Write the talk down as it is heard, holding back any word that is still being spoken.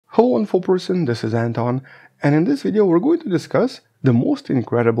Hello wonderful person, this is Anton, and in this video we're going to discuss the most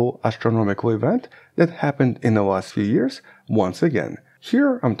incredible astronomical event that happened in the last few years once again.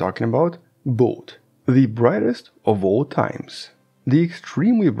 Here I'm talking about BOLT, the brightest of all times. The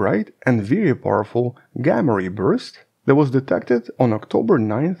extremely bright and very powerful gamma ray burst that was detected on October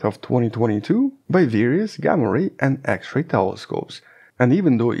 9th of 2022 by various gamma ray and X-ray telescopes. And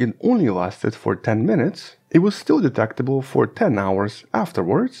even though it only lasted for 10 minutes, it was still detectable for 10 hours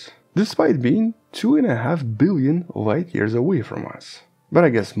afterwards, despite being 2.5 billion light years away from us. But I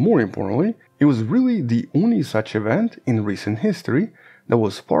guess more importantly, it was really the only such event in recent history that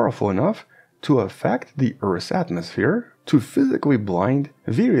was powerful enough to affect the Earth's atmosphere, to physically blind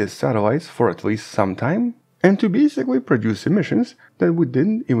various satellites for at least some time, and to basically produce emissions that we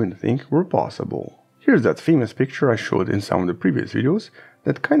didn't even think were possible. Here's that famous picture I showed in some of the previous videos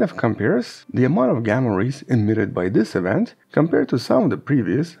that kind of compares the amount of gamma rays emitted by this event compared to some of the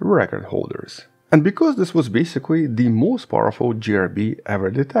previous record holders. And because this was basically the most powerful GRB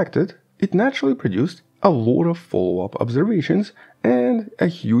ever detected, it naturally produced a lot of follow-up observations and a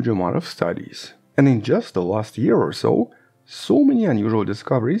huge amount of studies. And in just the last year or so, so many unusual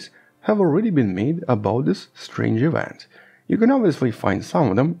discoveries have already been made about this strange event. You can obviously find some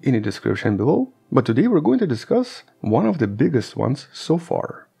of them in the description below, but today we're going to discuss one of the biggest ones so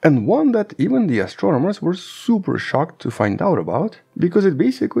far. And one that even the astronomers were super shocked to find out about, because it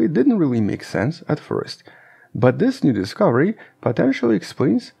basically didn't really make sense at first. But this new discovery potentially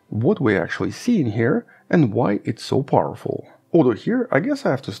explains what we actually see in here and why it's so powerful. Although here, I guess I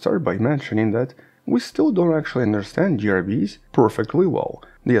have to start by mentioning that we still don't actually understand GRBs perfectly well.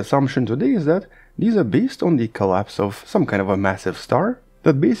 The assumption today is that these are based on the collapse of some kind of a massive star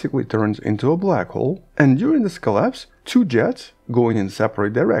that basically turns into a black hole, and during this collapse, two jets, going in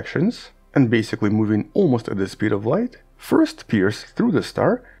separate directions, and basically moving almost at the speed of light, first pierce through the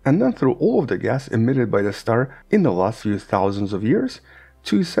star, and then through all of the gas emitted by the star in the last few thousands of years,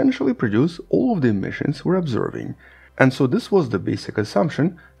 to essentially produce all of the emissions we're observing. And so this was the basic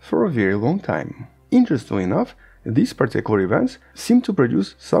assumption for a very long time. Interestingly enough, these particular events seem to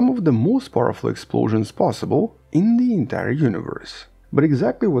produce some of the most powerful explosions possible in the entire universe. But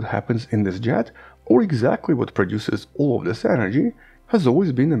exactly what happens in this jet, or exactly what produces all of this energy, has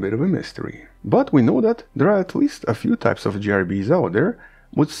always been a bit of a mystery. But we know that there are at least a few types of GRBs out there,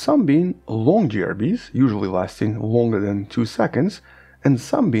 with some being long GRBs, usually lasting longer than 2 seconds, and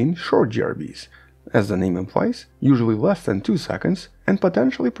some being short GRBs, as the name implies, usually less than 2 seconds, and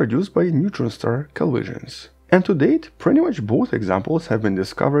potentially produced by neutron star collisions. And to date, pretty much both examples have been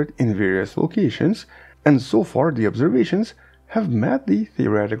discovered in various locations, and so far the observations have met the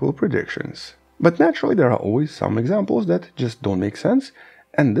theoretical predictions. But naturally there are always some examples that just don't make sense,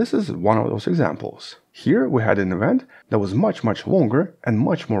 and this is one of those examples. Here we had an event that was much longer and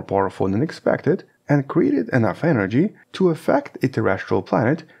much more powerful than expected, and created enough energy to affect a terrestrial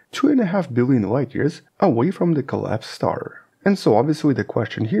planet 2.5 billion light years away from the collapsed star. And so obviously the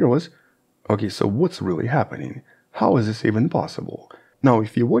question here was, okay, so what's really happening? How is this even possible? Now,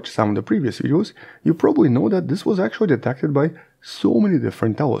 if you watch some of the previous videos, you probably know that this was actually detected by so many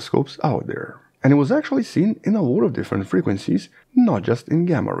different telescopes out there. And it was actually seen in a lot of different frequencies, not just in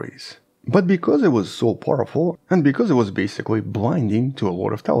gamma rays. But because it was so powerful, and because it was basically blinding to a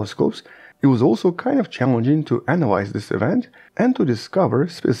lot of telescopes, it was also kind of challenging to analyze this event and to discover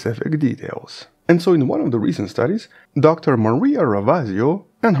specific details. And so in one of the recent studies, Dr. Maria Ravazio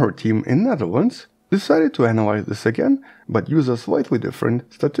and her team in Netherlands decided to analyze this again, but use a slightly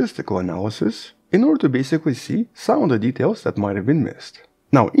different statistical analysis in order to basically see some of the details that might have been missed.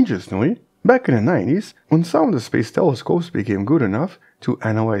 Now, interestingly, back in the 90s, when some of the space telescopes became good enough to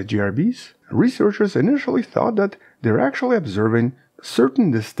analyze GRBs, researchers initially thought that they're actually observing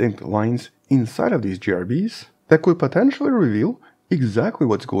certain distinct lines inside of these GRBs that could potentially reveal exactly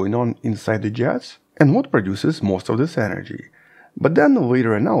what's going on inside the jets and what produces most of this energy. But then the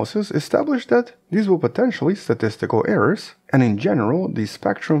later analysis established that these were potentially statistical errors, and in general the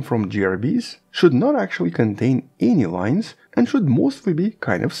spectrum from GRBs should not actually contain any lines and should mostly be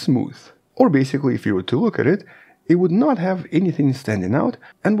kind of smooth. Or basically, if you were to look at it, it would not have anything standing out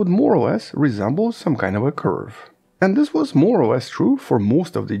and would more or less resemble some kind of a curve. And this was more or less true for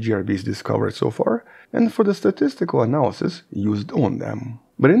most of the GRBs discovered so far, and for the statistical analysis used on them.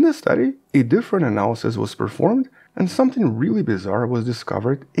 But in this study, a different analysis was performed, and something really bizarre was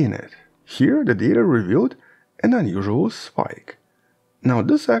discovered in it. Here, the data revealed an unusual spike. Now,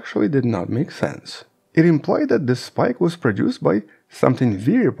 this actually did not make sense. It implied that this spike was produced by something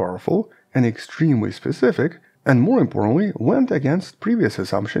very powerful and extremely specific, and more importantly, went against previous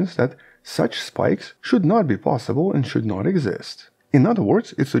assumptions that such spikes should not be possible and should not exist. In other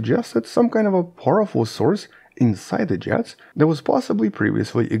words, it suggested some kind of a powerful source inside the jets that was possibly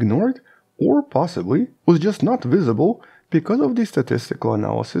previously ignored or possibly was just not visible because of the statistical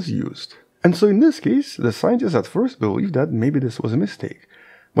analysis used. And so in this case, the scientists at first believed that maybe this was a mistake,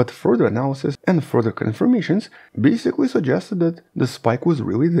 but further analysis and further confirmations basically suggested that the spike was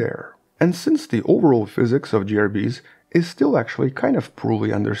really there. And since the overall physics of GRBs is still actually kind of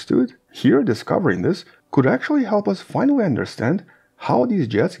poorly understood, here discovering this could actually help us finally understand how these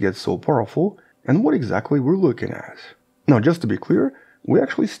jets get so powerful and what exactly we're looking at. Now, just to be clear, we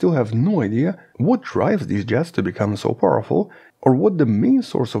actually still have no idea what drives these jets to become so powerful or what the main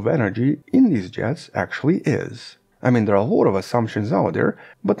source of energy in these jets actually is. I mean, there are a lot of assumptions out there,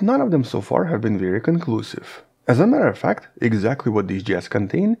 but none of them so far have been very conclusive. As a matter of fact, exactly what these jets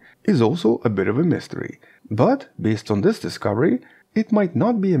contain is also a bit of a mystery. But, based on this discovery, it might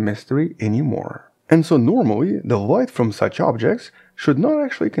not be a mystery anymore. And so normally, the light from such objects should not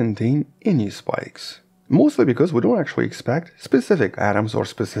actually contain any spikes. Mostly because we don't actually expect specific atoms or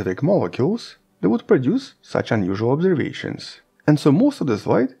specific molecules that would produce such unusual observations. And so most of this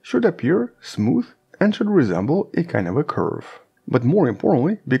light should appear smooth and should resemble a kind of a curve. But more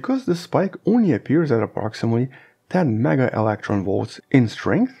importantly, because the spike only appears at approximately 10 mega electron volts in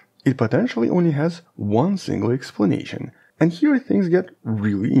strength, it potentially only has one single explanation. And here things get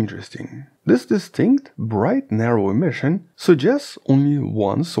really interesting. This distinct, bright, narrow emission suggests only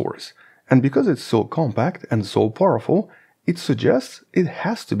one source. And because it's so compact and so powerful, it suggests it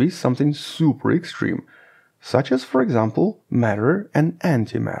has to be something super extreme, such as, for example, matter and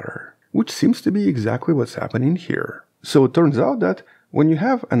antimatter, which seems to be exactly what's happening here. So it turns out that when you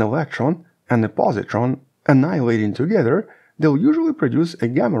have an electron and a positron annihilating together, they'll usually produce a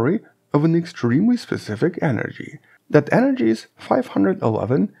gamma ray of an extremely specific energy. That energy is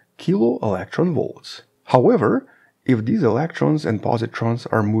 511 kilo-electron volts. However, if these electrons and positrons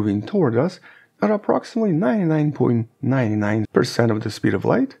are moving toward us at approximately 99.99% of the speed of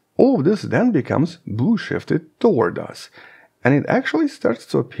light, all of this then becomes blue shifted toward us, and it actually starts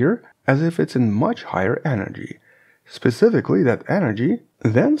to appear as if it's in much higher energy. Specifically, that energy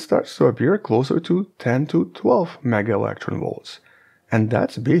then starts to appear closer to 10 to 12 mega electron volts, and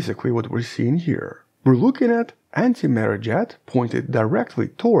that's basically what we're seeing here. We're looking at antimatter jet pointed directly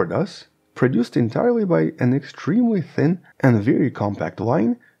toward us, produced entirely by an extremely thin and very compact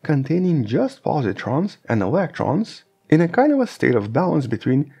line containing just positrons and electrons in a kind of a state of balance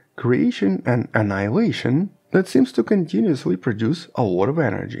between creation and annihilation that seems to continuously produce a lot of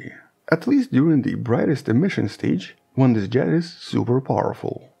energy, at least during the brightest emission stage when this jet is super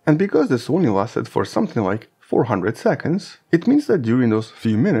powerful. And because this only lasted for something like 400 seconds, it means that during those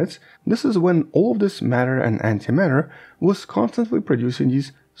few minutes, this is when all of this matter and antimatter was constantly producing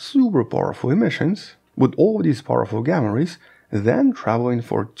these super powerful emissions, with all of these powerful gamma rays then traveling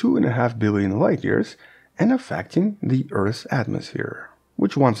for 2.5 billion light years and affecting the Earth's atmosphere,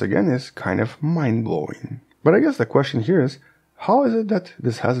 which once again is kind of mind-blowing. But I guess the question here is, how is it that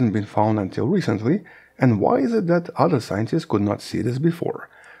this hasn't been found until recently, and why is it that other scientists could not see this before?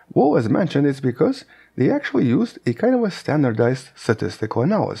 Well, as mentioned, it's because they actually used a kind of a standardized statistical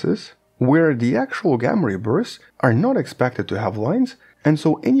analysis, where the actual gamma ray bursts are not expected to have lines, and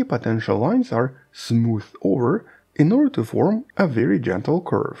so any potential lines are smoothed over in order to form a very gentle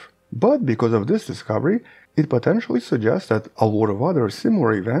curve. But because of this discovery, it potentially suggests that a lot of other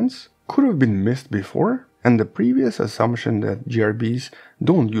similar events could have been missed before, and the previous assumption that GRBs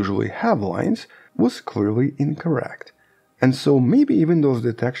don't usually have lines was clearly incorrect. And so maybe even those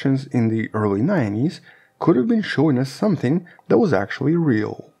detections in the early 90s could have been showing us something that was actually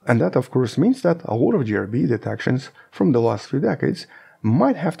real. And that of course means that a lot of GRB detections from the last few decades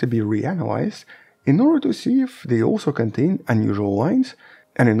might have to be reanalyzed in order to see if they also contain unusual lines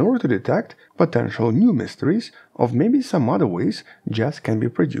and in order to detect potential new mysteries of maybe some other ways jets can be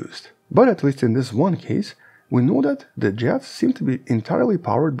produced. But at least in this one case, we know that the jets seem to be entirely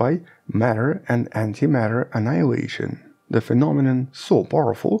powered by matter and antimatter annihilation. The phenomenon so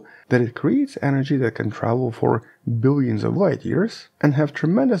powerful that it creates energy that can travel for billions of light years and have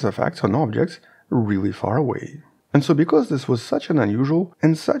tremendous effects on objects really far away. And so because this was such an unusual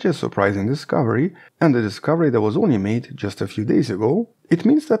and such a surprising discovery, and the discovery that was only made just a few days ago, it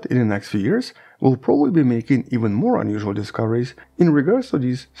means that in the next few years we'll probably be making even more unusual discoveries in regards to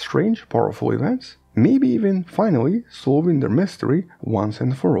these strange, powerful events, maybe even finally solving their mystery once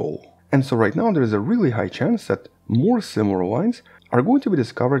and for all. And so right now there is a really high chance that more similar lines are going to be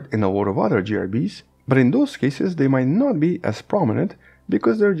discovered in a lot of other GRBs, but in those cases they might not be as prominent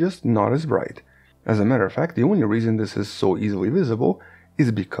because they're just not as bright. As a matter of fact, the only reason this is so easily visible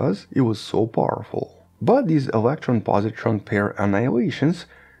is because it was so powerful. But these electron-positron pair annihilations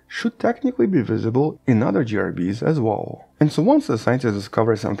should technically be visible in other GRBs as well. And so once the scientists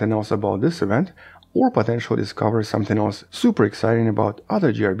discover something else about this event, or potentially discover something else super exciting about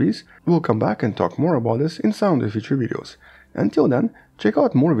other GRBs, we'll come back and talk more about this in some of the future videos. Until then, check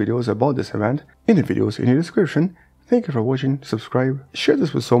out more videos about this event in the videos in the description. Thank you for watching, subscribe, share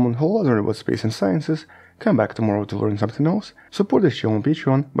this with someone who loves learning about space and sciences, come back tomorrow to learn something else, support this channel on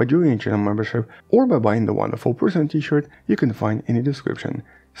Patreon by joining channel membership or by buying the Wonderful Person t-shirt you can find in the description.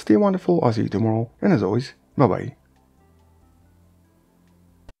 Stay wonderful, I'll see you tomorrow, and as always, bye bye.